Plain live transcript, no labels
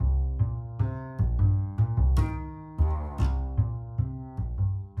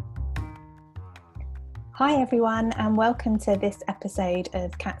Hi everyone, and welcome to this episode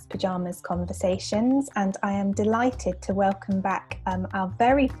of Cat's Pyjamas Conversations, and I am delighted to welcome back our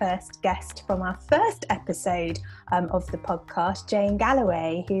very first guest from our first episode of the podcast, Jane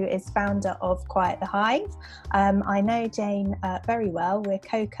Galloway, who is founder of Quiet the Hive. I know Jane very well. We're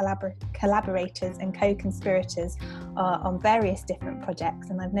co-collaborators and co-conspirators on various different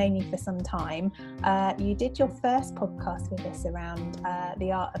projects, and I've known you for some time. You did your first podcast with us around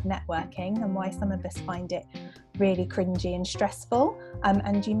the art of networking and why some of us find it really cringy and stressful,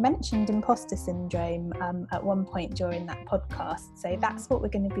 and you mentioned imposter syndrome at one point during that podcast, so that's what we're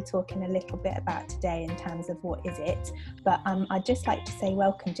going to be talking a little bit about today in terms of what is it. But I'd just like to say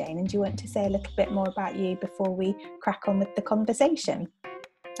welcome, Jane, and do you want to say a little bit more about you before we crack on with the conversation?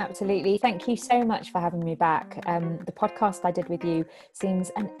 Absolutely. Thank you so much for having me back. The podcast I did with you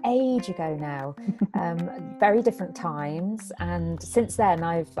seems an age ago now, very different times. And since then,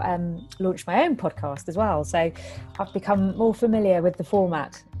 I've launched my own podcast as well. So I've become more familiar with the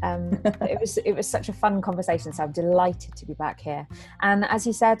format. It was such a fun conversation. So I'm delighted to be back here. And as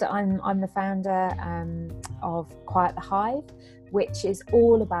you said, I'm the founder of Quiet the Hive, which is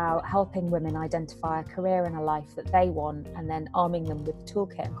all about helping women identify a career and a life that they want, and then arming them with the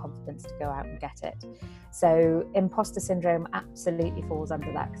toolkit and confidence to go out and get it. So imposter syndrome absolutely falls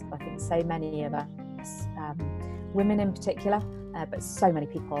under that, because I think so many of us, women in particular, but so many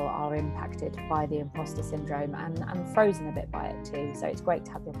people are impacted by the imposter syndrome and frozen a bit by it too. So it's great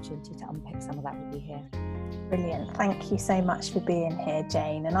to have the opportunity to unpick some of that with you here. Brilliant. Thank you so much for being here,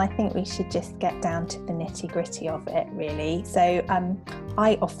 Jane. And I think we should just get down to the nitty gritty of it, really. So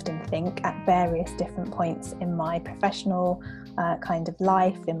I often think at various different points in my professional kind of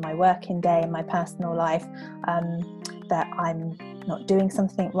life, in my working day, in my personal life, that I'm not doing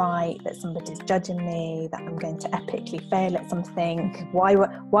something right, that somebody's judging me, that I'm going to epically fail at something.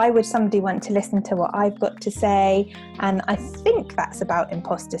 Why would somebody want to listen to what I've got to say? And I think that's about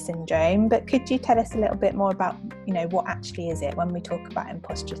imposter syndrome, but could you tell us a little bit more about, what actually is it when we talk about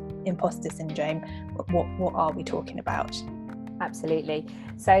imposter syndrome? What are we talking about? Absolutely.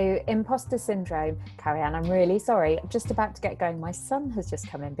 So imposter syndrome, Carrie-Anne, I'm really sorry. I'm just about to get going. My son has just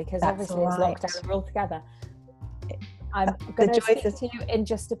come in because obviously it's lockdown and we're all together. I'm going to speak to you in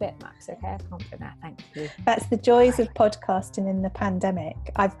just a bit, Max, okay? I can't do that, thank you. That's the joys of podcasting in the pandemic.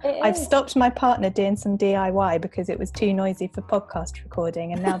 I've stopped my partner doing some DIY because it was too noisy for podcast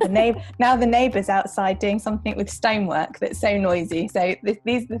recording, and now the neighbour's outside doing something with stonework that's so noisy. So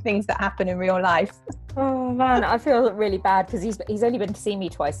these are the things that happen in real life. Oh man, I feel really bad because he's only been to see me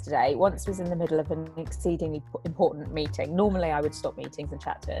twice today. Once was in the middle of an exceedingly important meeting. Normally I would stop meetings and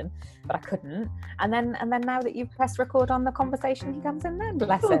chat to him, but I couldn't. And then now that you've pressed record on the conversation, he comes in then.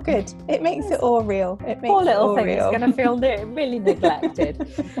 Bless him. Good. It makes it all real. Poor little thing is going to feel really neglected.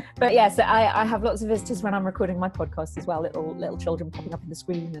 But yes, I have lots of visitors when I'm recording my podcast as well. Little children popping up on the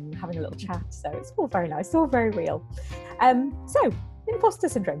screen and having a little chat. So it's all very nice. It's all very real. So imposter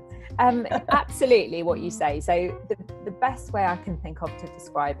syndrome. Absolutely what you say. So the best way I can think of to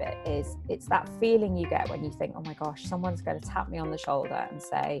describe it is it's that feeling you get when you think, oh my gosh, someone's going to tap me on the shoulder and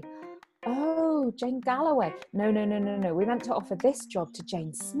say, oh, Jane Galloway. No. We meant to offer this job to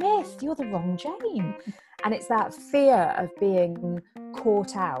Jane Smith. You're the wrong Jane. And it's that fear of being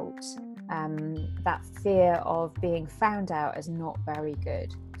caught out, that fear of being found out as not very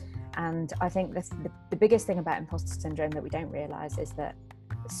good. And I think the biggest thing about imposter syndrome that we don't realise is that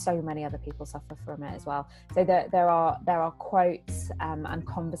so many other people suffer from it as well. So there are quotes and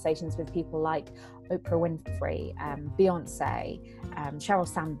conversations with people like Oprah Winfrey, Beyonce, Sheryl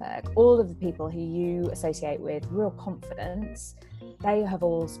Sandberg, all of the people who you associate with real confidence. They have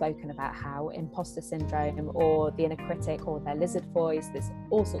all spoken about how imposter syndrome, or the inner critic, or their lizard voice, there's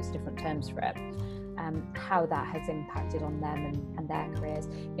all sorts of different terms for it, how that has impacted on them and their careers.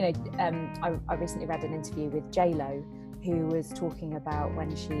 I recently read an interview with J-Lo, who was talking about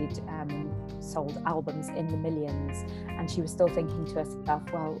when she'd sold albums in the millions, and she was still thinking to herself,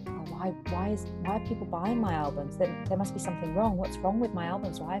 well, why are people buying my albums? There must be something wrong. What's wrong with my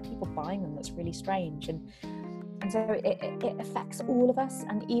albums? Why are people buying them? That's really strange. And so it affects all of us,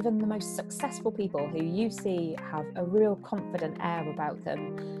 and even the most successful people who you see have a real confident air about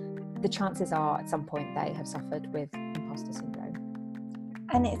them, the chances are at some point they have suffered with imposter syndrome.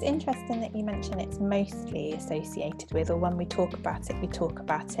 And it's interesting that you mention it's mostly associated with, or when we talk about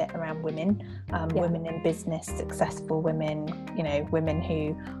it around women, women in business, successful women, women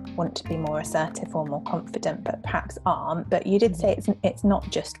who want to be more assertive or more confident, but perhaps aren't. But you did say it's not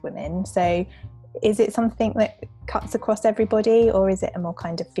just women. So is it something that cuts across everybody, or is it a more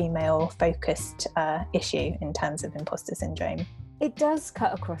kind of female focused issue in terms of imposter syndrome? It does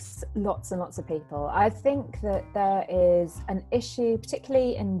cut across lots and lots of people. I think that there is an issue,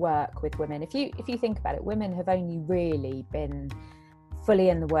 particularly in work with women. If you think about it, women have only really been fully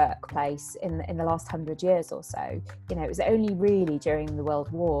in the workplace in the last 100 years or so. You know, it was only really during the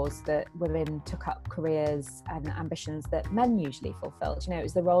world wars that women took up careers and ambitions that men usually fulfilled. You know, it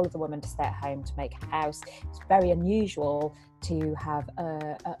was the role of the woman to stay at home, to make a house. It's very unusual to have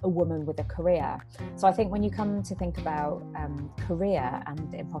a woman with a career. So I think when you come to think about career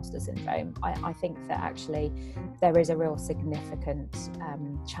and imposter syndrome, I think that actually there is a real significant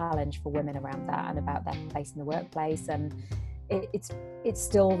challenge for women around that and about their place in the workplace. And it's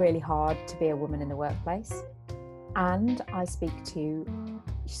still really hard to be a woman in the workplace. And I speak to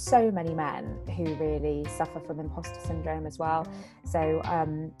so many men who really suffer from imposter syndrome as well. So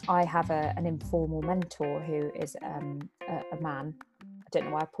I have an informal mentor who is a man. I don't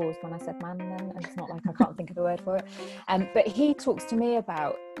know why I paused when I said man then, and it's not like I can't think of the word for it. But he talks to me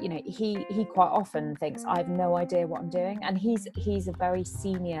about, you know, he quite often thinks I have no idea what I'm doing, and he's a very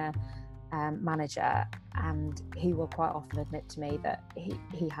senior manager, and he will quite often admit to me that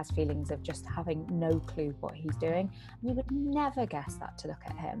he has feelings of just having no clue what he's doing, and you would never guess that to look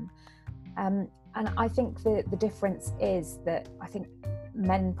at him. And I think the difference is that I think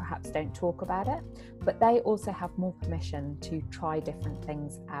men perhaps don't talk about it, but they also have more permission to try different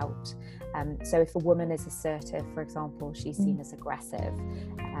things out. So if a woman is assertive, for example, she's seen as aggressive.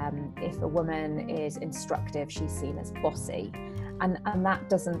 If a woman is instructive, she's seen as bossy. And that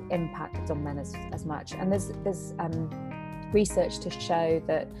doesn't impact on men as much. And there's research to show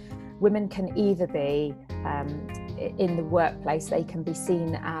that women can either be, in the workplace, they can be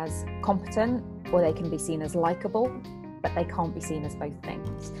seen as competent or they can be seen as likable, but they can't be seen as both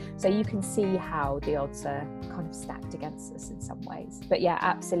things. So you can see how the odds are kind of stacked against us in some ways. But yeah,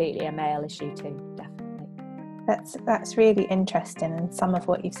 absolutely a male issue too, definitely. That's really interesting, and some of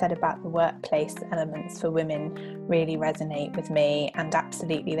what you've said about the workplace elements for women really resonate with me, and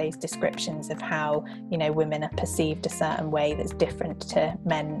absolutely those descriptions of how, you know, women are perceived a certain way that's different to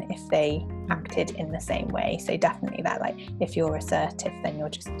men if they acted in the same way. So definitely that, like, if you're assertive, then you're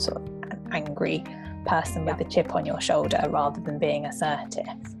just sort of an angry person with a chip on your shoulder rather than being assertive.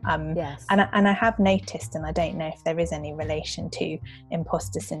 Yes. And I have noticed, and I don't know if there is any relation to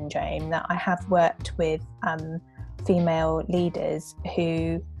imposter syndrome, that I have worked with female leaders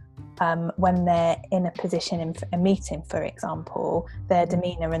who when they're in a position in a meeting, for example, their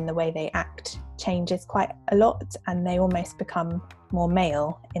demeanour and the way they act changes quite a lot, and they almost become more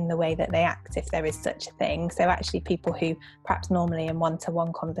male in the way that they act, if there is such a thing. So actually people who perhaps normally in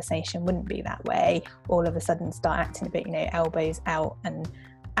one-to-one conversation wouldn't be that way, all of a sudden start acting a bit, you know, elbows out,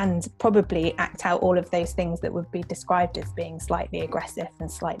 and probably act out all of those things that would be described as being slightly aggressive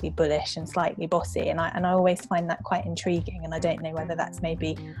and slightly bullish and slightly bossy. And I always find that quite intriguing, and I don't know whether that's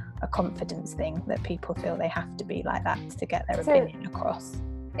maybe a confidence thing, that people feel they have to be like that to get their opinion across.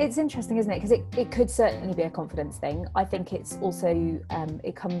 It's interesting, isn't it? Because it could certainly be a confidence thing. I think it's also,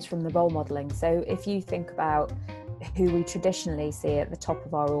 it comes from the role modelling. So if you think about who we traditionally see at the top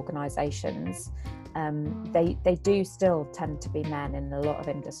of our organisations, they do still tend to be men in a lot of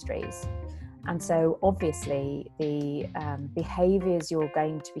industries. And so obviously the behaviours you're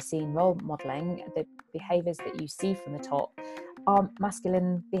going to be seeing role modelling, the behaviours that you see from the top are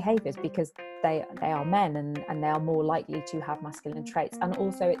masculine behaviours, because they are men, and they are more likely to have masculine traits. And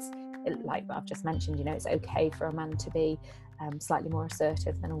also it's, like I've just mentioned, you know, it's okay for a man to be slightly more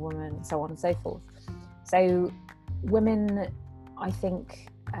assertive than a woman, and so on and so forth. So women, I think,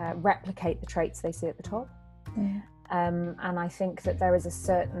 replicate the traits they see at the top. And I think that there is a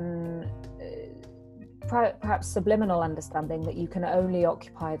certain perhaps subliminal understanding that you can only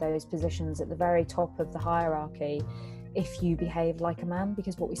occupy those positions at the very top of the hierarchy if you behave like a man,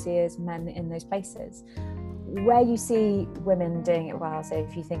 because what we see is men in those places. Where you see women doing it well, so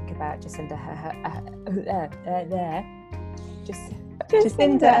if you think about Jacinda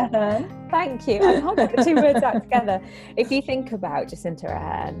Ardern. Thank you. I can't get the two words out together. If you think about Jacinda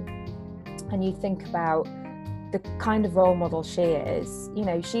Ardern and you think about the kind of role model she is, you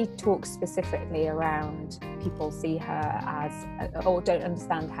know, she talks specifically around people see her as, or don't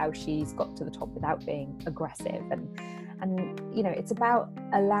understand how she's got to the top without being aggressive. And you know, it's about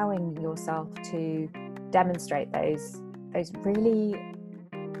allowing yourself to demonstrate those really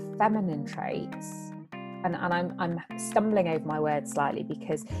feminine traits. And I'm stumbling over my words slightly,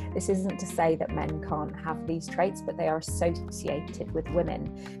 because this isn't to say that men can't have these traits, but they are associated with women.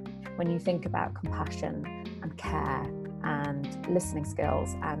 When you think about compassion and care and listening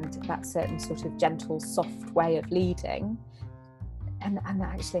skills and that certain sort of gentle, soft way of leading, and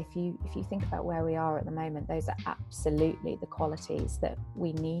actually, if you think about where we are at the moment, those are absolutely the qualities that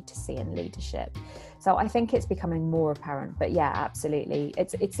we need to see in leadership. So I think it's becoming more apparent. But yeah, absolutely,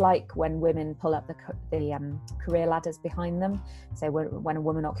 it's like when women pull up the career ladders behind them. So when a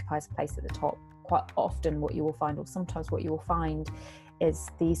woman occupies a place at the top, quite often what you will find, or sometimes what you will find, is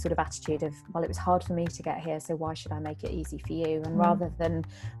the sort of attitude of, well, it was hard for me to get here, so why should I make it easy for you? And rather than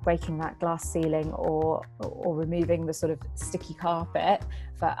breaking that glass ceiling or removing the sort of sticky carpet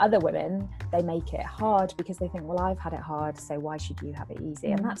for other women, they make it hard because they think, well, I've had it hard, so why should you have it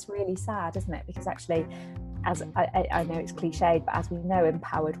easy? And that's really sad, isn't it? Because actually, as I know it's cliched, but as we know,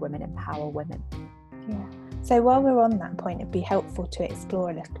 empowered women empower women. Yeah. So while we're on that point, it'd be helpful to explore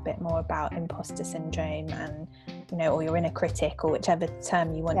a little bit more about imposter syndrome and, or your inner critic, or whichever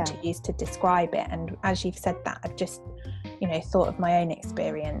term you want to use to describe it. And as you've said that, I've just, thought of my own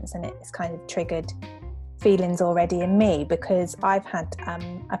experience, and it's kind of triggered feelings already in me, because I've had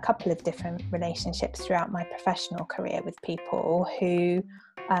a couple of different relationships throughout my professional career with people who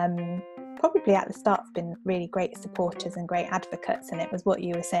probably at the start have been really great supporters and great advocates. And it was what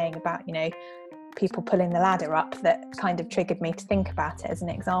you were saying about, people pulling the ladder up that kind of triggered me to think about it as an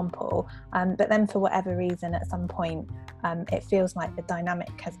example. But then for whatever reason, at some point, it feels like the dynamic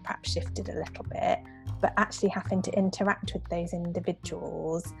has perhaps shifted a little bit, but actually having to interact with those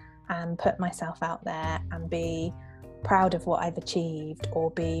individuals and put myself out there and be proud of what I've achieved,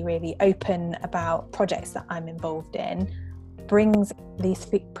 or be really open about projects that I'm involved in, brings these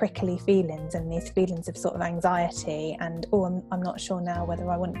prickly feelings and these feelings of sort of anxiety and, I'm not sure now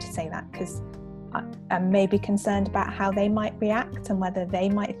whether I want to say that, because I'm maybe concerned about how they might react and whether they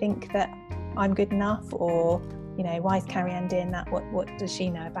might think that I'm good enough, or why is Carrie-Anne doing that? What does she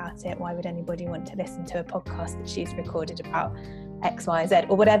know about it? Why would anybody want to listen to a podcast that she's recorded about X, Y, Z,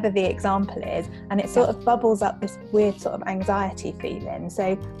 or whatever the example is? And it sort of bubbles up this weird sort of anxiety feeling.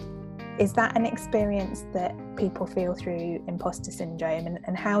 So is that an experience that people feel through imposter syndrome,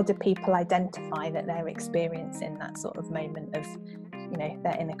 and how do people identify that they're experiencing that sort of moment of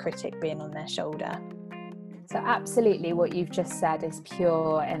their inner critic being on their shoulder? So absolutely, what you've just said is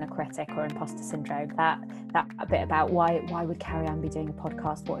pure inner critic or imposter syndrome. That a bit about why would Carrie-Anne be doing a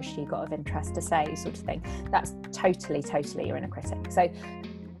podcast? What has she got of interest to say, sort of thing. That's totally your inner critic. So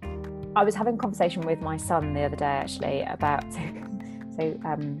I was having a conversation with my son the other day actually about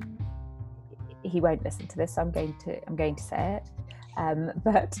he won't listen to this, so I'm going to say it. And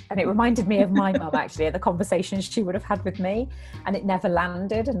it reminded me of my mum actually, the conversations she would have had with me, and it never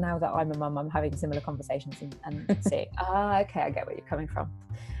landed. And now that I'm a mum, I'm having similar conversations and see, okay, I get where you're coming from.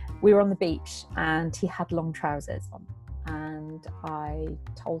 We were on the beach and he had long trousers on, and I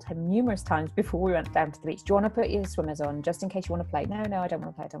told him numerous times before we went down to the beach, do you want to put your swimmers on just in case you want to play? No, I don't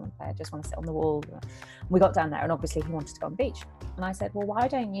want to play, I just want to sit on the wall. We got down there and obviously he wanted to go on the beach, and I said, well, why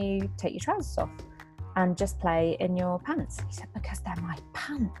don't you take your trousers off and just play in your pants? He said, because they're my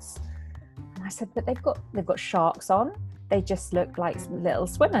pants. And I said, but they've got sharks on, they just look like little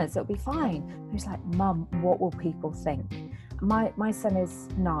swimmers, it'll be fine. He was like, Mum, what will people think? My son is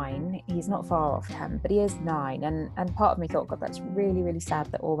 9, he's not far off 10, but he is 9, and part of me thought, God, that's really, really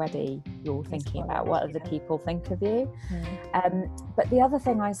sad that already you're thinking about what other people think of you. But the other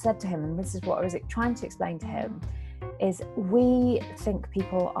thing I said to him, and this is what I was trying to explain to him, is we think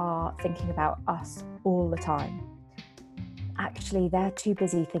people are thinking about us all the time. Actually, they're too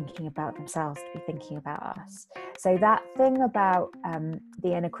busy thinking about themselves to be thinking about us. So that thing about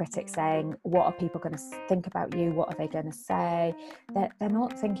the inner critic saying, what are people going to think about you? What are they going to say? They're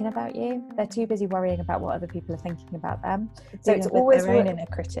not thinking about you. They're too busy worrying about what other people are thinking about them. So it's always their own inner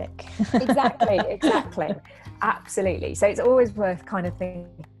critic. Exactly. Absolutely. So it's always worth kind of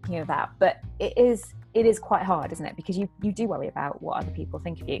thinking of that. But it is quite hard, isn't it? Because you do worry about what other people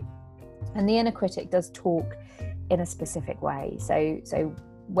think of you. And the inner critic does talk in a specific way. So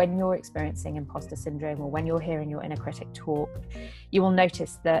when you're experiencing imposter syndrome, or when you're hearing your inner critic talk, you will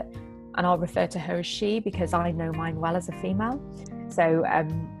notice that, and I'll refer to her as she because I know mine well as a female. So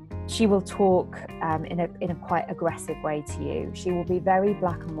she will talk in a quite aggressive way to you. She will be very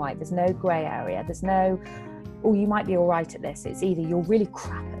black and white. There's no grey area. There's no, oh, you might be all right at this. It's either you're really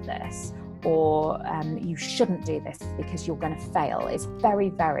crap at this, or you shouldn't do this because you're going to fail. It's very,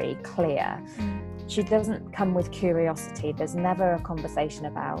 very clear. She doesn't come with curiosity. There's never a conversation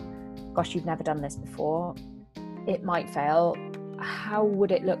about, gosh, you've never done this before. It might fail. How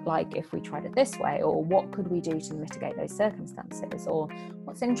would it look like if we tried it this way? Or what could we do to mitigate those circumstances? Or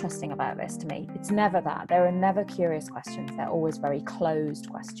what's interesting about this to me? It's never that. There are never curious questions. They're always very closed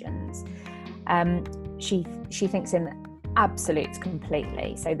questions. She thinks in absolutes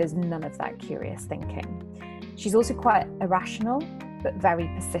completely. So there's none of that curious thinking. She's also quite irrational. but very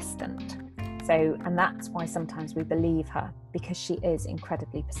persistent. So, and that's why sometimes we believe her, because she is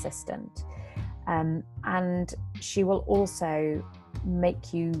incredibly persistent. And she will also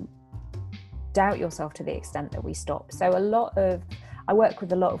make you doubt yourself to the extent that we stop. So I work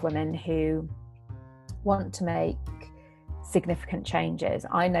with a lot of women who want to make significant changes.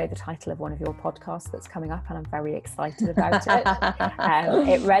 I know the title of one of your podcasts that's coming up, and I'm very excited about it.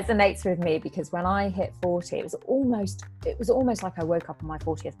 It resonates with me because when I hit 40, it was almost like I woke up on my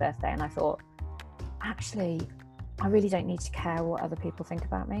 40th birthday and I thought, actually, I really don't need to care what other people think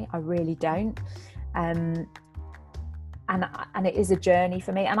about me. I really don't. And it is a journey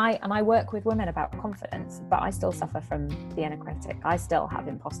for me. And I work with women about confidence, but I still suffer from the inner critic. I still have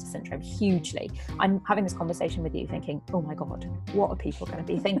imposter syndrome hugely. I'm having this conversation with you thinking, oh my God, what are people going to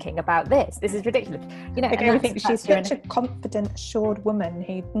be thinking about this? This is ridiculous. You know, I think she's such a confident, assured woman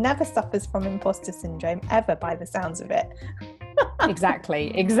who never suffers from imposter syndrome ever, by the sounds of it.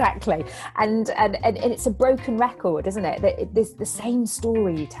 Exactly. And it's a broken record, isn't it? There's the same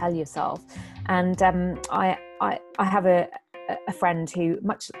story you tell yourself. And I have a friend who,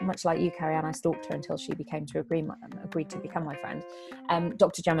 much like you, Carrie-Anne, I stalked her until she agreed to become my friend,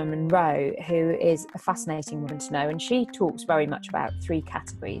 Dr. Gemma Monroe, who is a fascinating woman to know. And she talks very much about 3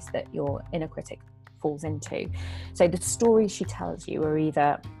 categories that your inner critic falls into. So the stories she tells you are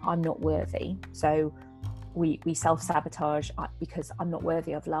either, I'm not worthy. So we self-sabotage because I'm not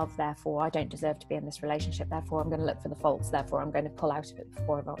worthy of love, therefore I don't deserve to be in this relationship, therefore I'm going to look for the faults, therefore I'm going to pull out of it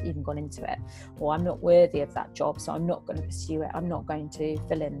before I've even gone into it. Or I'm not worthy of that job, so I'm not going to pursue it, I'm not going to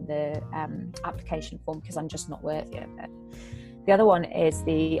fill in the application form because I'm just not worthy of it. The other one is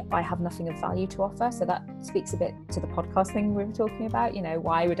I have nothing of value to offer. So that speaks a bit to the podcast thing we were talking about. You know,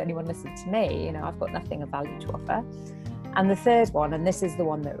 why would anyone listen to me? You know, I've got nothing of value to offer. And the third one, and this is the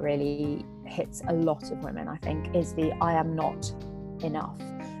one that really hits a lot of women, I think, is I am not enough.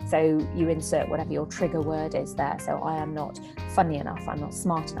 So you insert whatever your trigger word is there. So I am not funny enough, I'm not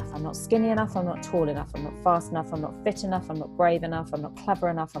smart enough, I'm not skinny enough, I'm not tall enough, I'm not fast enough, I'm not fit enough, I'm not brave enough, I'm not clever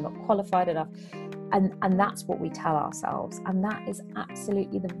enough, I'm not qualified enough. And that's what we tell ourselves. And that is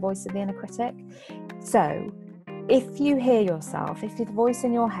absolutely the voice of the inner critic. So if you hear yourself, if the voice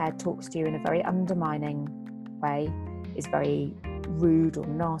in your head talks to you in a very undermining way, is very rude or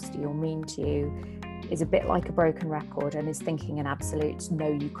nasty or mean to you, is a bit like a broken record and is thinking in absolutes, no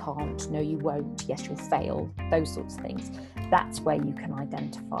you can't, no you won't, yes you'll fail, those sorts of things, that's where you can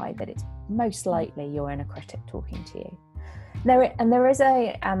identify that it's most likely your inner critic talking to you. There is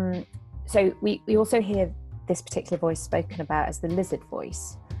so we also hear this particular voice spoken about as the lizard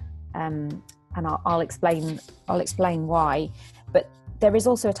voice, and I'll explain why, but there is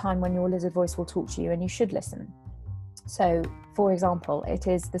also a time when your lizard voice will talk to you and you should listen. So, for example, it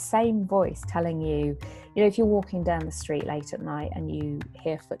is the same voice telling you, you know, if you're walking down the street late at night and you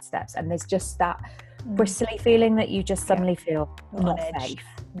hear footsteps and there's just that bristly feeling that you just suddenly feel not safe.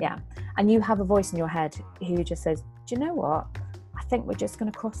 Yeah. And you have a voice in your head who just says, do you know what? I think we're just going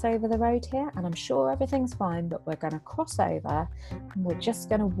to cross over the road here and I'm sure everything's fine, but we're going to cross over and we're just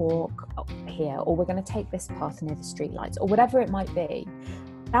going to walk up here, or we're going to take this path near the streetlights, or whatever it might be.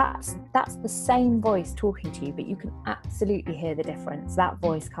 That's the same voice talking to you, but you can absolutely hear the difference. That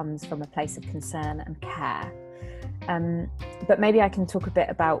voice comes from a place of concern and care. But maybe I can talk a bit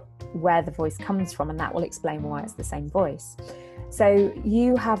about where the voice comes from, and that will explain why it's the same voice. So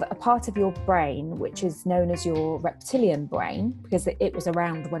you have a part of your brain which is known as your reptilian brain, because it was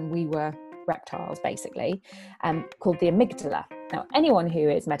around when we were reptiles basically, called the amygdala. Now, anyone who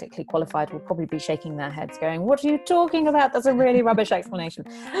is medically qualified will probably be shaking their heads going, what are you talking about? That's a really rubbish explanation.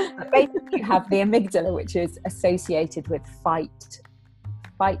 But basically you have the amygdala, which is associated with fight,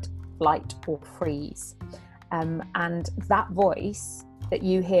 flight, or freeze. And that voice that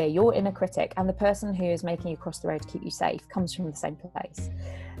you hear, your inner critic, and the person who is making you cross the road to keep you safe, comes from the same place.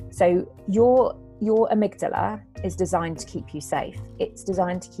 So your amygdala is designed to keep you safe. It's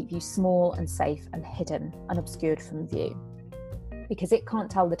designed to keep you small and safe and hidden and obscured from view, because it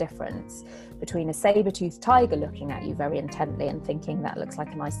can't tell the difference between a saber-toothed tiger looking at you very intently and thinking that looks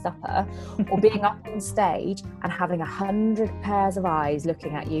like a nice supper, or being up on stage and having 100 pairs of eyes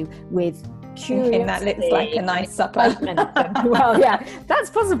looking at you with curiosity. That looks like a nice supper. Well, yeah, that's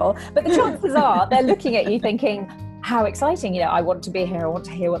possible. But the chances are they're looking at you thinking, how exciting, you know, I want to be here, I want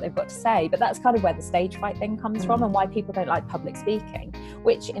to hear what they've got to say. But that's kind of where the stage fright thing comes from, and why people don't like public speaking,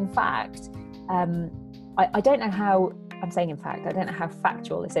 which in fact, I don't know how, I'm saying in fact, I don't know how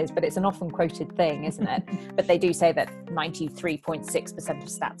factual this is, but it's an often quoted thing, isn't it? But they do say that 93.6% of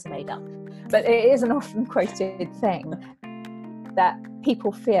stats are made up. But it is an often quoted thing that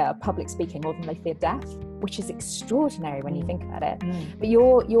people fear public speaking more than they fear death. which is extraordinary when you think about it. But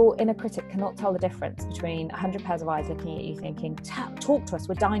your inner critic cannot tell the difference between 100 pairs of eyes looking at you thinking, talk to us,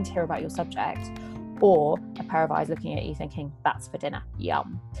 we're dying to hear about your subject, or a pair of eyes looking at you thinking, that's for dinner,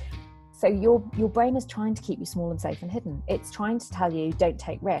 yum. So your brain is trying to keep you small and safe and hidden. It's trying to tell you, don't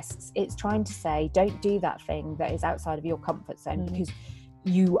take risks. It's trying to say, don't do that thing that is outside of your comfort zone because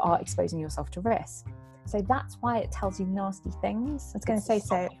you are exposing yourself to risk. So that's why it tells you nasty things. I was going to say,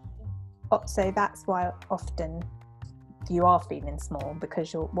 so that's why often you are feeling small,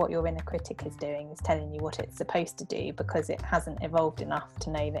 because what your inner critic is doing is telling you what it's supposed to do, because it hasn't evolved enough to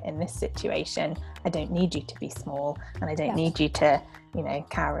know that in this situation I don't need you to be small, and I don't need you to, you know,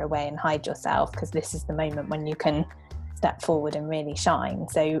 cower away and hide yourself, because this is the moment when you can step forward and really shine.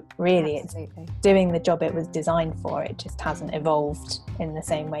 So really it's doing the job it was designed for. It just hasn't evolved in the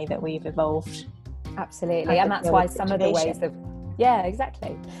same way that we've evolved. Absolutely. And that's why some of the ways of and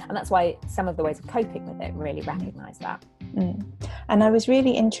that's why some of the ways of coping with it really recognise that. And I was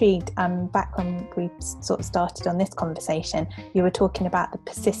really intrigued, back when we sort of started on this conversation, you were talking about the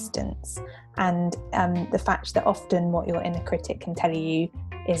persistence and the fact that often what your inner critic can tell you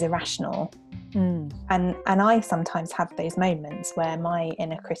is irrational. And I sometimes have those moments where my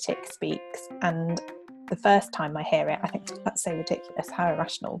inner critic speaks, and the first time I hear it I think, that's so ridiculous, how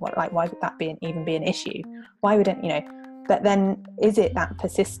irrational, why would that even be an issue, why wouldn't, you know. But then is it that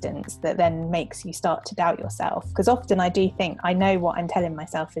persistence that then makes you start to doubt yourself? Because often I do think, I know what I'm telling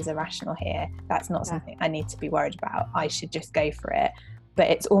myself is irrational here. That's not something I need to be worried about. I should just go for it. But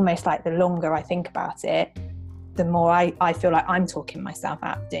it's almost like the longer I think about it, the more I feel like I'm talking myself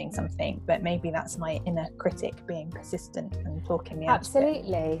out of doing something. But maybe that's my inner critic being persistent and talking me out of it.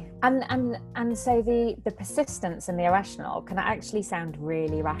 Absolutely. And so the persistence and the irrational can actually sound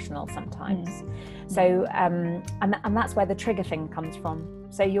really rational sometimes. So and that's where the trigger thing comes from.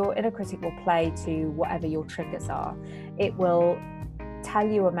 So your inner critic will play to whatever your triggers are. It will tell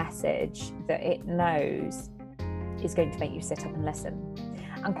you a message that it knows is going to make you sit up and listen.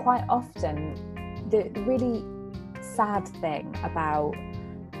 And quite often the really sad thing about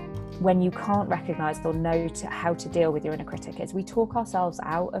when you can't recognise or know how to deal with your inner critic is we talk ourselves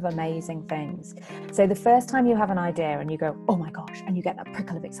out of amazing things. So the first time you have an idea and you go, oh my gosh, and you get that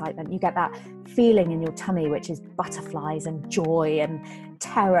prickle of excitement, you get that feeling in your tummy, which is butterflies and joy and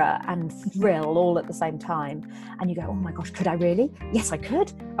terror and thrill all at the same time. And you go, oh my gosh, could I really? Yes, I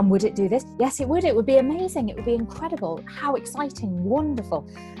could. And would it do this? Yes, it would. It would be amazing. It would be incredible. How exciting, wonderful.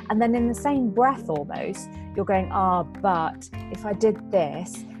 And then in the same breath almost, you're going, but if I did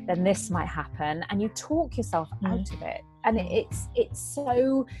this, then this might happen, and you talk yourself out of it. And it's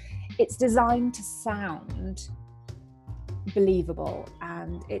designed to sound believable,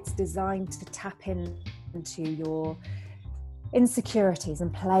 and it's designed to tap into your insecurities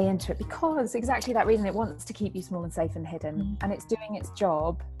and play into it, because exactly that reason, it wants to keep you small and safe and hidden. And it's doing its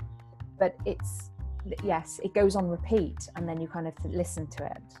job, but it goes on repeat, and then you kind of listen to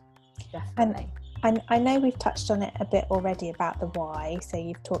it. Definitely. And I know we've touched on it a bit already about the why. So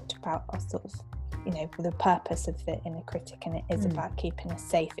you've talked about sort of, you know, the purpose of the inner critic, and it is about keeping us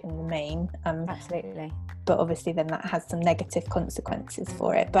safe in the main. Absolutely. But obviously then that has some negative consequences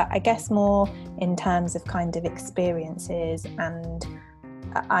for it. But I guess more in terms of kind of experiences, and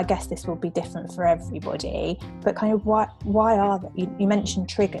I guess this will be different for everybody, but kind of why are that? You mentioned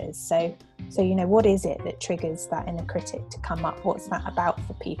triggers. So, you know, what is it that triggers that inner critic to come up? What's that about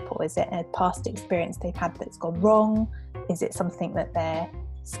for people? Is it a past experience they've had that's gone wrong? Is it something that they're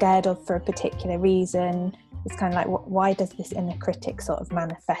scared of for a particular reason? It's kind of like, why does this inner critic sort of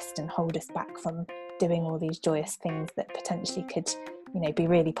manifest and hold us back from doing all these joyous things that potentially could, you know, be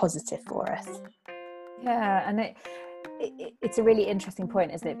really positive for us? Yeah, and it's a really interesting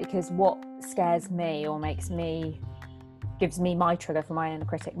point, isn't it? Because what scares me or gives me my trigger for my inner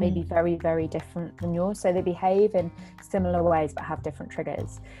critic may be very, very different than yours. So they behave in similar ways but have different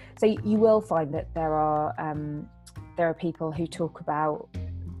triggers. So you will find that there are people who talk about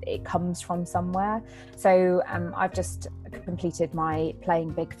it comes from somewhere. So I've just completed my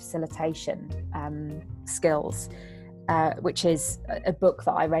Playing Big facilitation skills, which is a book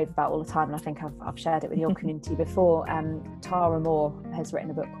that I rave about all the time, and I think I've shared it with your community before. Tara Moore has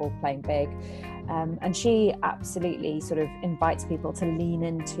written a book called Playing Big, and she absolutely sort of invites people to lean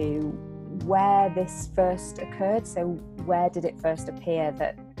into where this first occurred. So where did it first appear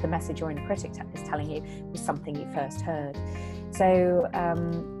that the message your inner critic is telling you was something you first heard? So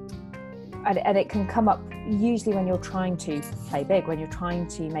and it can come up usually when you're trying to play big, when you're trying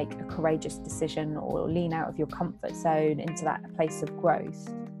to make a courageous decision or lean out of your comfort zone into that place of growth.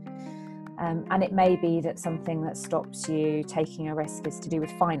 And it may be that something that stops you taking a risk is to do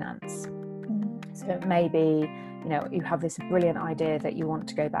with finance. So it may be, you know, you have this brilliant idea that you want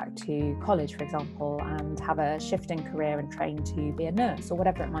to go back to college, for example, and have a shift in career and train to be a nurse or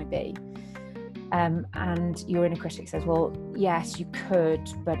whatever it might be. And your inner critic says, well, yes, you could,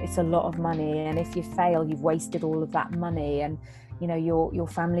 but it's a lot of money. And if you fail, you've wasted all of that money. And, you know, your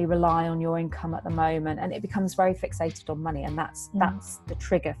family rely on your income at the moment. And it becomes very fixated on money. And that's the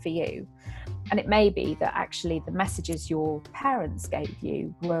trigger for you. And it may be that actually the messages your parents gave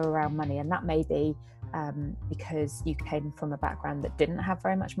you were around money. And that may be because you came from a background that didn't have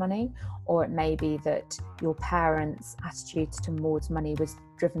very much money, or it may be that your parents' attitude towards money was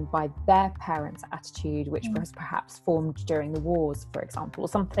driven by their parents' attitude, which was perhaps formed during the wars, for example, or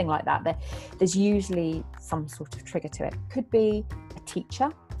something like that. There's usually some sort of trigger to it. Could be a teacher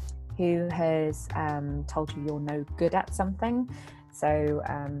who has told you you're no good at something. So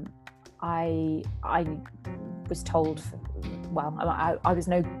I was told, I was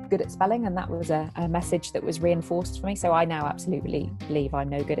no good at spelling, and that was a message that was reinforced for me. So I now absolutely believe I'm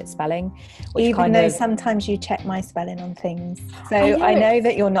no good at spelling. Even though sometimes you check my spelling on things. So I know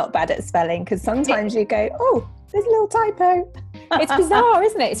that you're not bad at spelling, because sometimes you go, oh, there's a little typo. It's bizarre,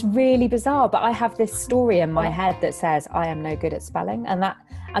 isn't it? It's really bizarre. But I have this story in my head that says I am no good at spelling, and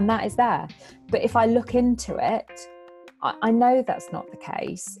that is there. But if I look into it, I know that's not the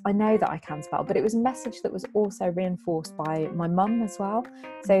case. I know that I can spell, but it was a message that was also reinforced by my mum as well.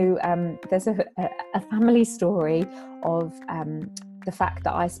 So there's a family story of the fact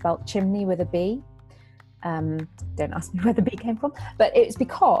that I spelt chimney with a B. Don't ask me where the B came from, but it's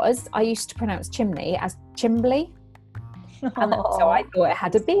because I used to pronounce chimney as chimbly. And so I thought it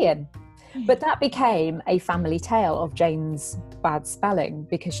had a B in. But that became a family tale of Jane's bad spelling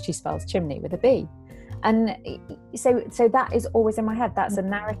because she spells chimney with a B. And so that is always in my head. That's a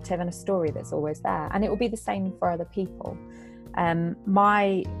narrative and a story that's always there. And it will be the same for other people.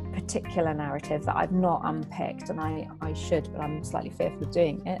 My particular narrative that I've not unpicked, and I should, but I'm slightly fearful of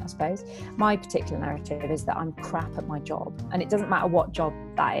doing it, I suppose. My particular narrative is that I'm crap at my job. And it doesn't matter what job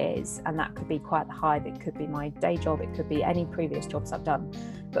that is. And that could be quite the hive. It could be my day job. It could be any previous jobs I've done.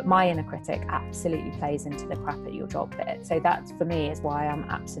 But my inner critic absolutely plays into the crap at your job bit. So that, for me, is why I'm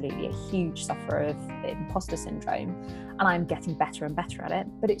absolutely a huge sufferer of imposter syndrome. And I'm getting better and better at it.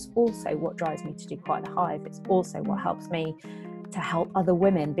 But it's also what drives me to do quite the hive. It's also what helps me to help other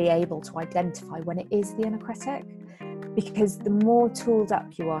women be able to identify when it is the inner critic. Because the more tooled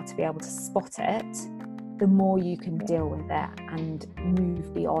up you are to be able to spot it, the more you can deal with it and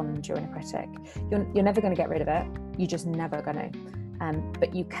move beyond your inner critic. You're never going to get rid of it. You're just never going to.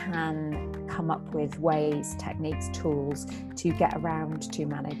 But you can come up with ways, techniques, tools to get around, to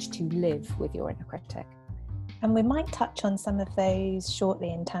manage, to live with your inner critic. And we might touch on some of those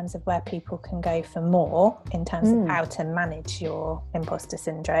shortly in terms of where people can go for more in terms of how to manage your imposter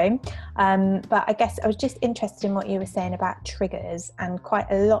syndrome. But I guess I was just interested in what you were saying about triggers, and quite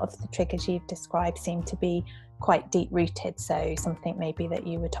a lot of the triggers you've described seem to be quite deep rooted. So something maybe that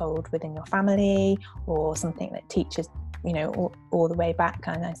you were told within your family, or something that teachers, you know, all the way back,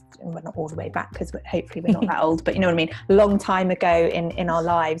 well, not all the way back because hopefully we're not that old, but you know what I mean, a long time ago in our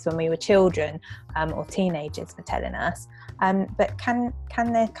lives when we were children or teenagers were telling us. But can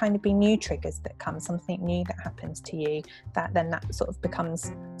there kind of be new triggers that come, something new that happens to you that then that sort of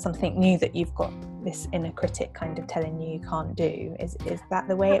becomes something new that you've got this inner critic kind of telling you can't do? Is that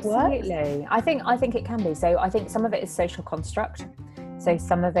the way it works? Absolutely. I think it can be. So I think some of it is social construct. So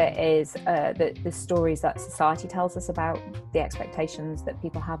some of it is the stories that society tells us about the expectations that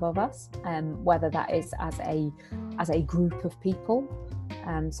people have of us, whether that is as a group of people.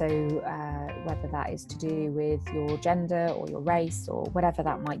 So whether that is to do with your gender or your race or whatever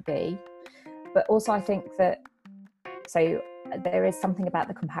that might be. But also I think that, so there is something about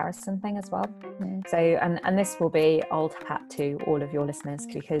the comparison thing as well. So, and this will be old hat to all of your listeners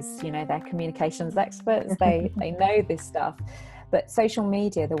because, you know, they're communications experts, they know this stuff. But social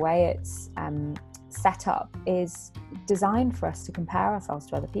media, the way it's set up, is designed for us to compare ourselves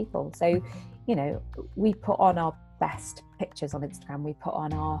to other people. So, you know, we put on our best pictures on Instagram, we put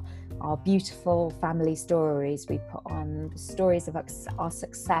on our beautiful family stories, we put on stories of our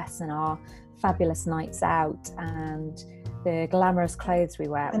success and our fabulous nights out and the glamorous clothes we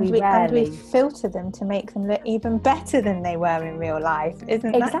wear. And we filter them to make them look even better than they were in real life.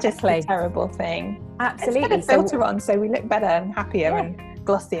 Isn't that just a terrible thing? Absolutely. Let's put a filter on so we look better and happier and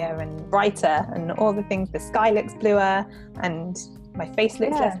glossier and brighter and all the things. The sky looks bluer and my face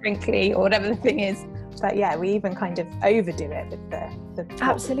looks less wrinkly or whatever the thing is. But yeah, we even kind of overdo it with the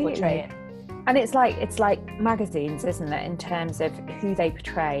absolutely. And it's like magazines, isn't it, in terms of who they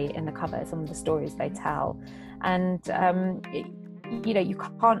portray in the covers and the stories they tell. And you know, you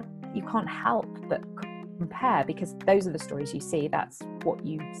can't you can't help but compare, because those are the stories you see, that's what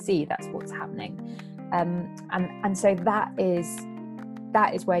you see, that's what's happening, and so that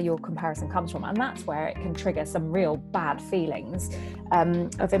is where your comparison comes from, and that's where it can trigger some real bad feelings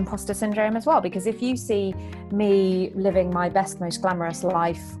of imposter syndrome as well. Because if you see me living my best, most glamorous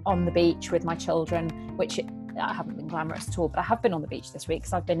life on the beach with my children, which I haven't been glamorous at all, but I have been on the beach this week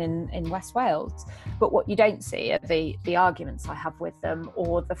because I've been in West Wales. But what you don't see are the arguments I have with them,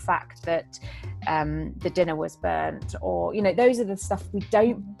 or the fact that the dinner was burnt, or, you know, those are the stuff we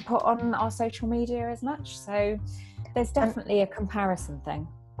don't put on our social media as much. So there's definitely a comparison thing.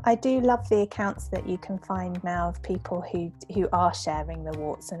 I do love the accounts that you can find now of people who are sharing the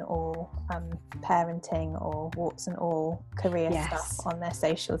warts and all parenting or warts and all career stuff on their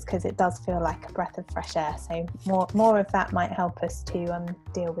socials, because it does feel like a breath of fresh air. So more of that might help us to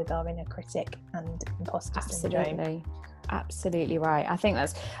deal with our inner critic and imposter syndrome. Absolutely right. I think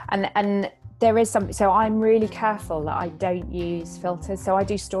that's and there is something. So I'm really careful that I don't use filters. So I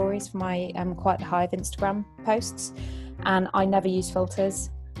do stories for my Quite the Hive Instagram posts, and I never use filters.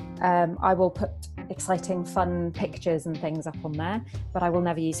 I will put exciting, fun pictures and things up on there, but I will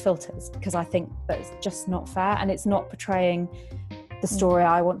never use filters, because I think that it's just not fair, and it's not portraying the story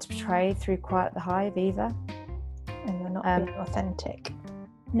I want to portray through Quite the Hive either. And you're not being authentic.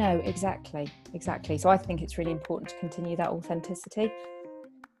 No, exactly. So I think it's really important to continue that authenticity.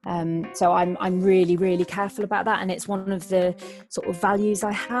 So I'm really, really careful about that, and it's one of the sort of values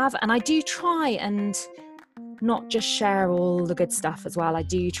I have. And I do try and not just share all the good stuff as well. I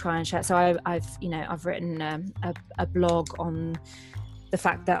do try and share. So I've written a blog on the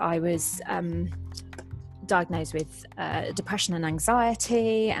fact that I was diagnosed with depression and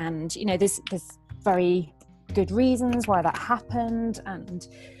anxiety, and you know there's very good reasons why that happened, and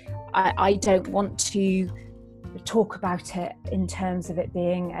I don't want to talk about it in terms of it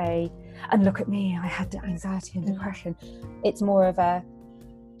being and look at me, I had anxiety and depression. It's more of a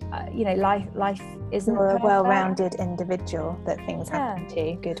life isn't a well-rounded individual that things happen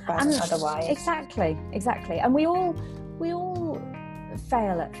to, good, bad, and otherwise. Exactly. And we all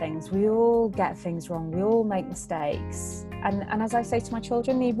fail at things. We all get things wrong. We all make mistakes. And as I say to my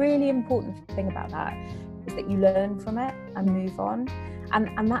children, the really important thing about that is that you learn from it and move on.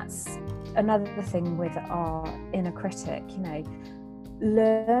 And that's another thing with our inner critic. You know,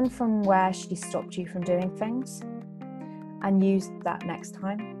 learn from where she stopped you from doing things, and use that next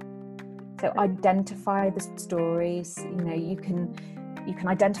time. So identify the stories. You know, you can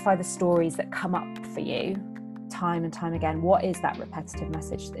identify the stories that come up for you time and time again. What is that repetitive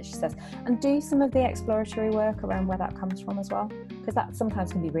message that she says? And do some of the exploratory work around where that comes from as well, because that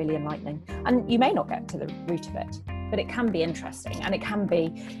sometimes can be really enlightening. And you may not get to the root of it, but it can be interesting. And it can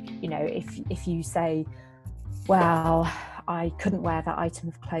be, you know, if you say, well, I couldn't wear that item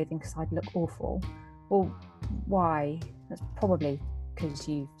of clothing because I'd look awful. Well, why? That's probably because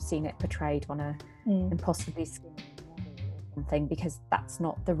you've seen it portrayed on a impossibly skinny thing, because that's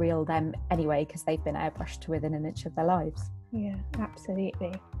not the real them anyway, because they've been airbrushed to within an inch of their lives. Yeah,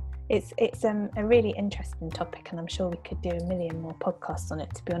 absolutely. It's a really interesting topic, and I'm sure we could do a million more podcasts on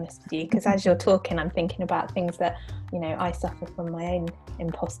it, to be honest with you, because as you're talking I'm thinking about things that, you know, I suffer from my own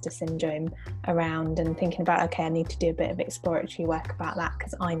imposter syndrome around, and thinking about, okay, I need to do a bit of exploratory work about that,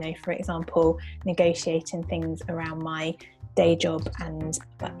 because I know, for example, negotiating things around my day job and,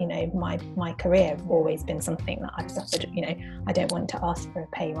 you know, my career have always been something that I've suffered. You know, I don't want to ask for a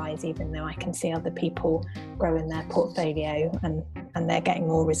pay rise, even though I can see other people growing their portfolio and they're getting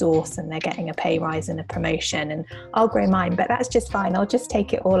more resource and they're getting a pay rise and a promotion, and I'll grow mine, but that's just fine. I'll just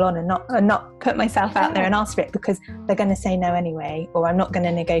take it all on and not put myself out there and ask for it, because they're going to say no anyway, or I'm not going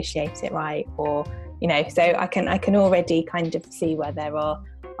to negotiate it right, or, you know, so I can already kind of see where there are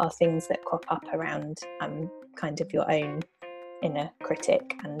things that crop up around kind of your own inner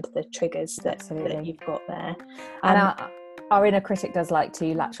critic and the triggers that you've got there. And our inner critic does like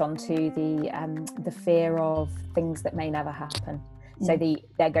to latch on to the fear of things that may never happen. So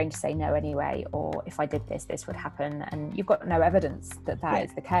they're going to say no anyway, or if I did this would happen, and you've got no evidence that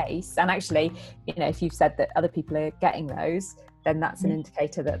is the case. And actually, you know, if you've said that other people are getting those, then that's an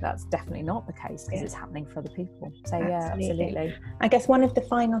indicator that that's definitely not the case, because it's happening for other people. So absolutely. I guess one of the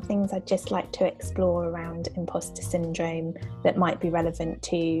final things I'd just like to explore around imposter syndrome that might be relevant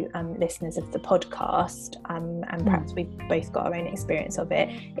to listeners of the podcast, and perhaps we've both got our own experience of it,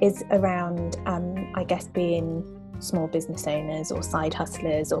 is around I guess being small business owners or side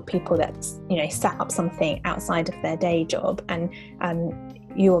hustlers, or people that, you know, set up something outside of their day job. And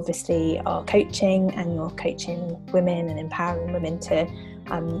you obviously are coaching, and you're coaching women and empowering women to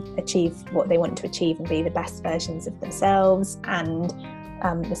achieve what they want to achieve and be the best versions of themselves. And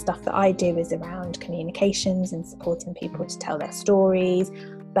the stuff that I do is around communications and supporting people to tell their stories,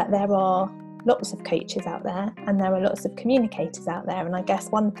 but there are lots of coaches out there and there are lots of communicators out there. And I guess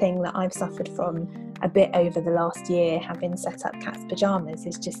one thing that I've suffered from a bit over the last year, having set up Cat's Pajamas,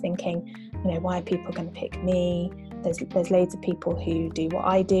 is just thinking, you know, why are people going to pick me? There's loads of people who do what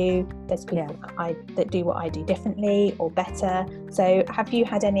I do. There's people that do what I do differently or better. So have you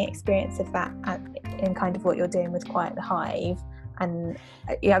had any experience of that in kind of what you're doing with Quiet the Hive? And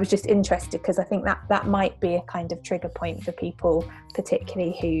I was just interested because I think that might be a kind of trigger point for people,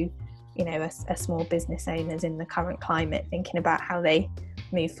 particularly who, you know, are small business owners in the current climate, thinking about how they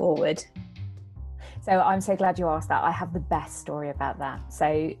move forward. So I'm so glad you asked that. I have the best story about that.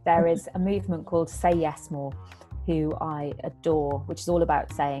 So there is a movement called Say Yes More, who I adore, which is all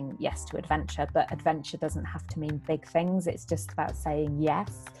about saying yes to adventure, but adventure doesn't have to mean big things. It's just about saying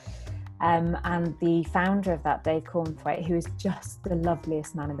yes. And the founder of that, Dave Cornthwaite, who is just the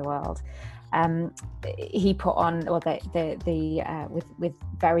loveliest man in the world, he put on, or with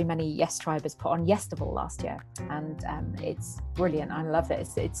very many Yes Tribers, put on Yestival last year, and it's brilliant. I love it.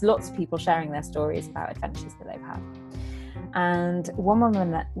 It's lots of people sharing their stories about adventures that they've had. And one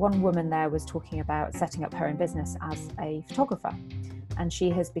woman there was talking about setting up her own business as a photographer, and she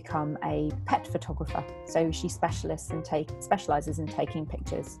has become a pet photographer. So she specializes in taking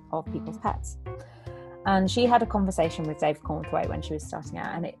pictures of people's pets. And she had a conversation with Dave Cornthwaite when she was starting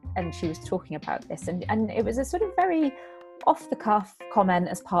out, and she was talking about this, and it was a sort of very off the cuff comment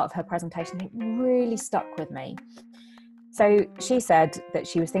as part of her presentation. It really stuck with me. So she said that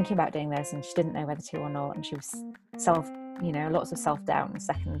she was thinking about doing this and she didn't know whether to or not, and she was lots of self-doubt and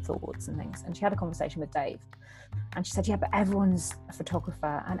second thoughts and things. And she had a conversation with Dave, and she said, yeah, but everyone's a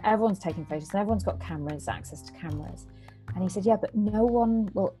photographer and everyone's taking photos and everyone's got access to cameras. And he said, yeah, but no one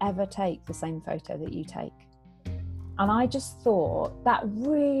will ever take the same photo that you take. And I just thought that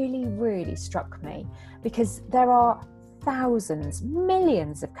really, really struck me, because there are thousands,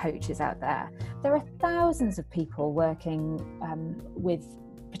 millions of coaches out there. There are thousands of people working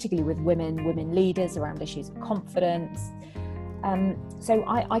particularly with women leaders around issues of confidence. So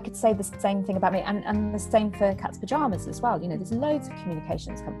I could say the same thing about me, and the same for Cat's Pajamas as well. You know, there's loads of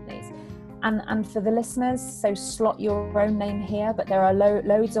communications companies. And for the listeners, so slot your own name here, but there are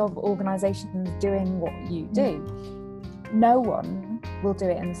loads of organisations doing what you do. No one will do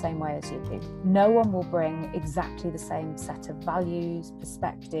it in the same way as you do. No one will bring exactly the same set of values,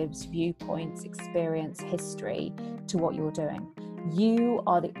 perspectives, viewpoints, experience, history to what you're doing. You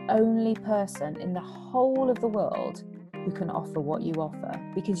are the only person in the whole of the world who can offer what you offer,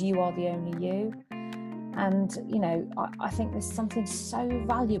 because you are the only you. And, you know, I think there's something so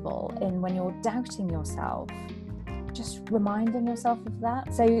valuable in, when you're doubting yourself, just reminding yourself of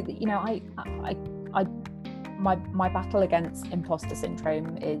that. So, you know, my battle against imposter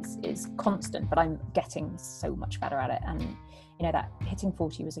syndrome is constant, but I'm getting so much better at it. And, you know, that hitting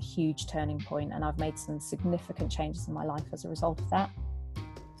 40 was a huge turning point, and I've made some significant changes in my life as a result of that.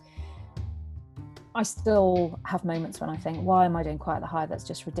 I still have moments when I think, why am I doing Quiet the Hive? That's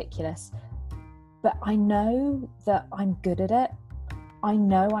just ridiculous. But I know that I'm good at it. I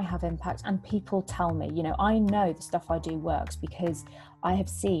know I have impact, and people tell me, you know, I know the stuff I do works because I have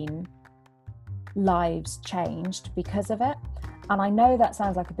seen lives changed because of it. And I know that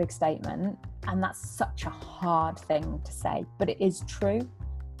sounds like a big statement, and that's such a hard thing to say, but it is true.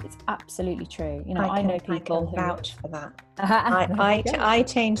 It's absolutely true. You know, I know people who vouch for that. I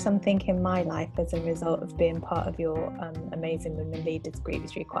changed something in my life as a result of being part of your amazing women leaders group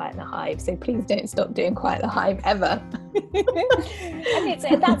through Quiet the Hive. So please don't stop doing Quiet the Hive ever.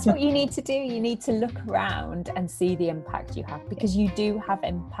 And that's what you need to do. You need to look around and see the impact you have, because you do have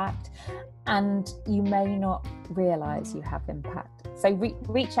impact, and you may not realise you have impact. So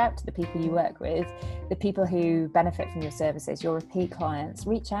reach out to the people you work with, the people who benefit from your services, your repeat clients.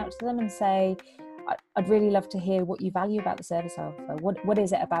 Reach out to them and say, I'd really love to hear what you value about the service I offer. What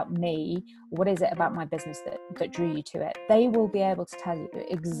is it about me? What is it about my business that drew you to it? They will be able to tell you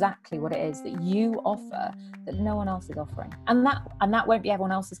exactly what it is that you offer that no one else is offering. And that won't be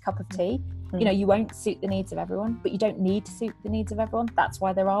everyone else's cup of tea. You know, you won't suit the needs of everyone, but you don't need to suit the needs of everyone. That's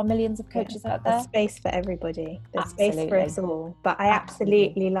why there are millions of coaches out there. There's space for everybody. There's space for us all. But I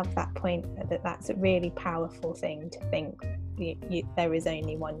absolutely love that point, that's a really powerful thing to think. There is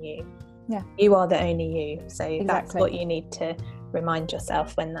only one you. Yeah. You are the only you. So exactly. That's what you need to remind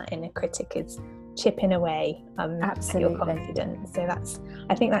yourself when that inner critic is chipping away at your confidence. So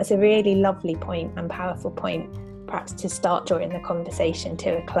I think that's a really lovely point and powerful point, perhaps to start drawing the conversation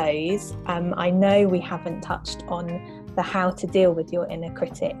to a close. I know we haven't touched on the how to deal with your inner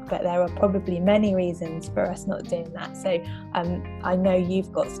critic, but there are probably many reasons for us not doing that. So I know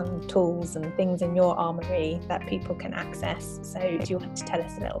you've got some tools and things in your armoury that people can access. So do you want to tell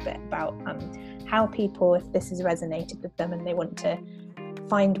us a little bit about how people, if this has resonated with them and they want to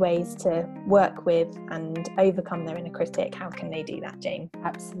find ways to work with and overcome their inner critic, how can they do that, Jane?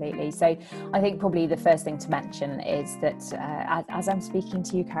 Absolutely. So I think probably the first thing to mention is that as I'm speaking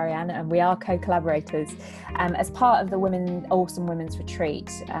to you, Carrie-Anne, and we are co-collaborators, as part of the Awesome Women's Retreat,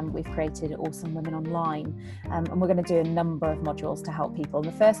 we've created Awesome Women Online, and we're going to do a number of modules to help people. And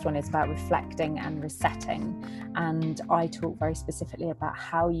the first one is about reflecting and resetting, and I talk very specifically about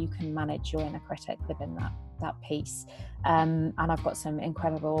how you can manage your inner critic within that piece, and I've got some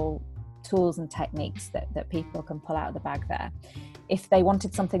incredible tools and techniques that people can pull out of the bag there. If they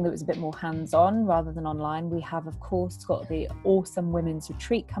wanted something that was a bit more hands-on rather than online, we have of course got the Awesome Women's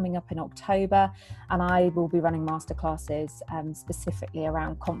Retreat coming up in October, and I will be running masterclasses specifically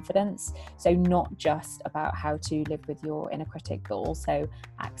around confidence. So not just about how to live with your inner critic, but also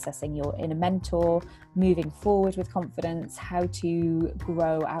accessing your inner mentor, moving forward with confidence, how to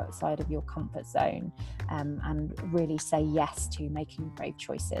grow outside of your comfort zone, and really say yes to making brave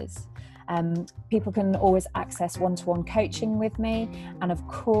choices. People can always access one-to-one coaching with me, and of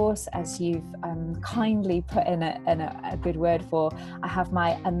course, as you've kindly put in a good word for, I have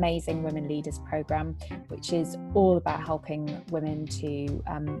my Amazing Women Leaders program, which is all about helping women to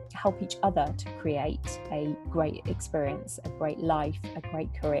help each other to create a great experience, a great life, a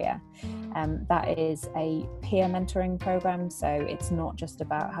great career. That is a peer mentoring program, so it's not just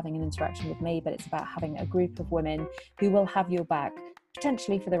about having an interaction with me, but it's about having a group of women who will have your back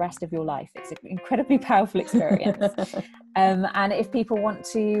potentially for the rest of your life. It's an incredibly powerful experience. And if people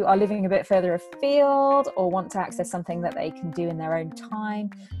are living a bit further afield or want to access something that they can do in their own time,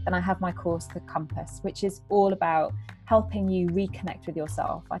 then I have my course, The Compass, which is all about helping you reconnect with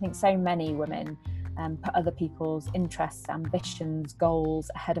yourself. I think so many women put other people's interests, ambitions,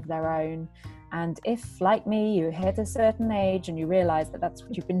 goals ahead of their own. And if, like me, you hit a certain age and you realise that that's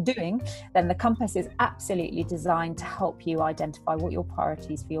what you've been doing, then the Compass is absolutely designed to help you identify what your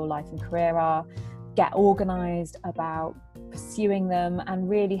priorities for your life and career are, get organised about pursuing them, and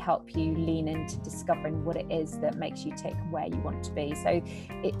really help you lean into discovering what it is that makes you tick where you want to be. So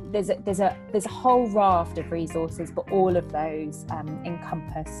there's a whole raft of resources, but all of those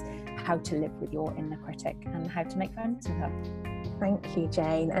encompass how to live with your inner critic and how to make friends with her. Thank you,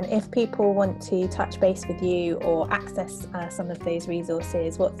 Jane. And if people want to touch base with you or access some of those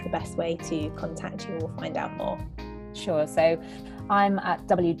resources, what's the best way to contact you or find out more? Sure. So I'm at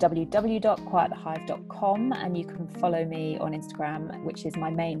www.quietthehive.com, and you can follow me on Instagram, which is my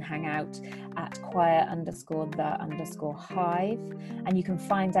main hangout, at quiet_the_hive. And you can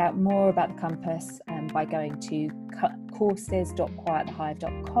find out more about the Compass by going to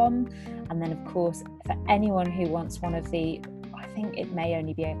courses.quietthehive.com. And then, of course, for anyone who wants one of the, I think it may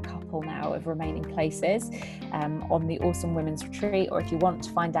only be a couple now of remaining places on the Awesome Women's Retreat, or if you want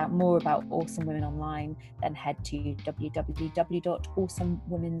to find out more about Awesome Women Online, then head to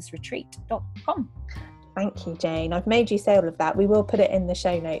www.awesomewomensretreat.com. Thank you, Jane. I've made you say all of that. We will put it in the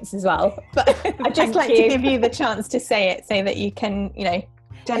show notes as well. But I'd just like to give you the chance to say it so that you can,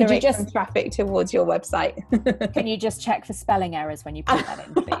 generate some traffic towards your website. Can you just check for spelling errors when you put that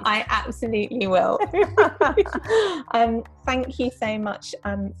in, please? I absolutely will. Thank you so much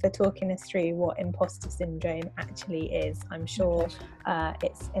for talking us through what imposter syndrome actually is. I'm sure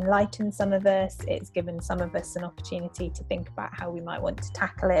it's enlightened some of us. It's given some of us an opportunity to think about how we might want to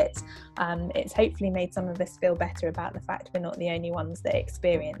tackle it. It's hopefully made some of us feel better about the fact we're not the only ones that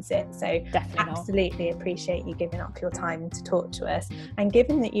experience it. So definitely absolutely appreciate you giving up your time to talk to us. And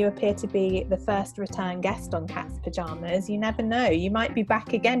given that you appear to be the first return guest on Cat's Pyjamas, you never know, you might be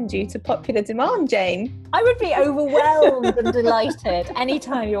back again due to popular demand, Jane. I would be overwhelmed and delighted.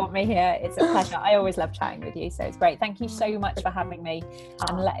 Anytime you want me here, it's a pleasure. I always love chatting with you, so it's great. Thank you so much for having me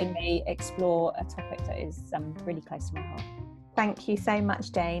and letting me explore a topic that is really close to my heart. Thank you so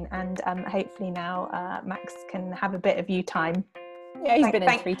much, Jane, and hopefully now Max can have a bit of you time. Yeah, he's been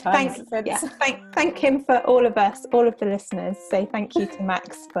in 3 times. Thank him for all of us, all of the listeners. So thank you to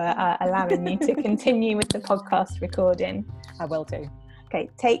Max for allowing you to continue with the podcast recording. I will do. Okay,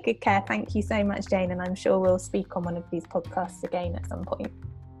 take good care. Thank you so much, Jane, and I'm sure we'll speak on one of these podcasts again at some point.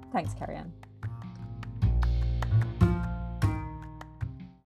 Thanks, Carrie-Anne.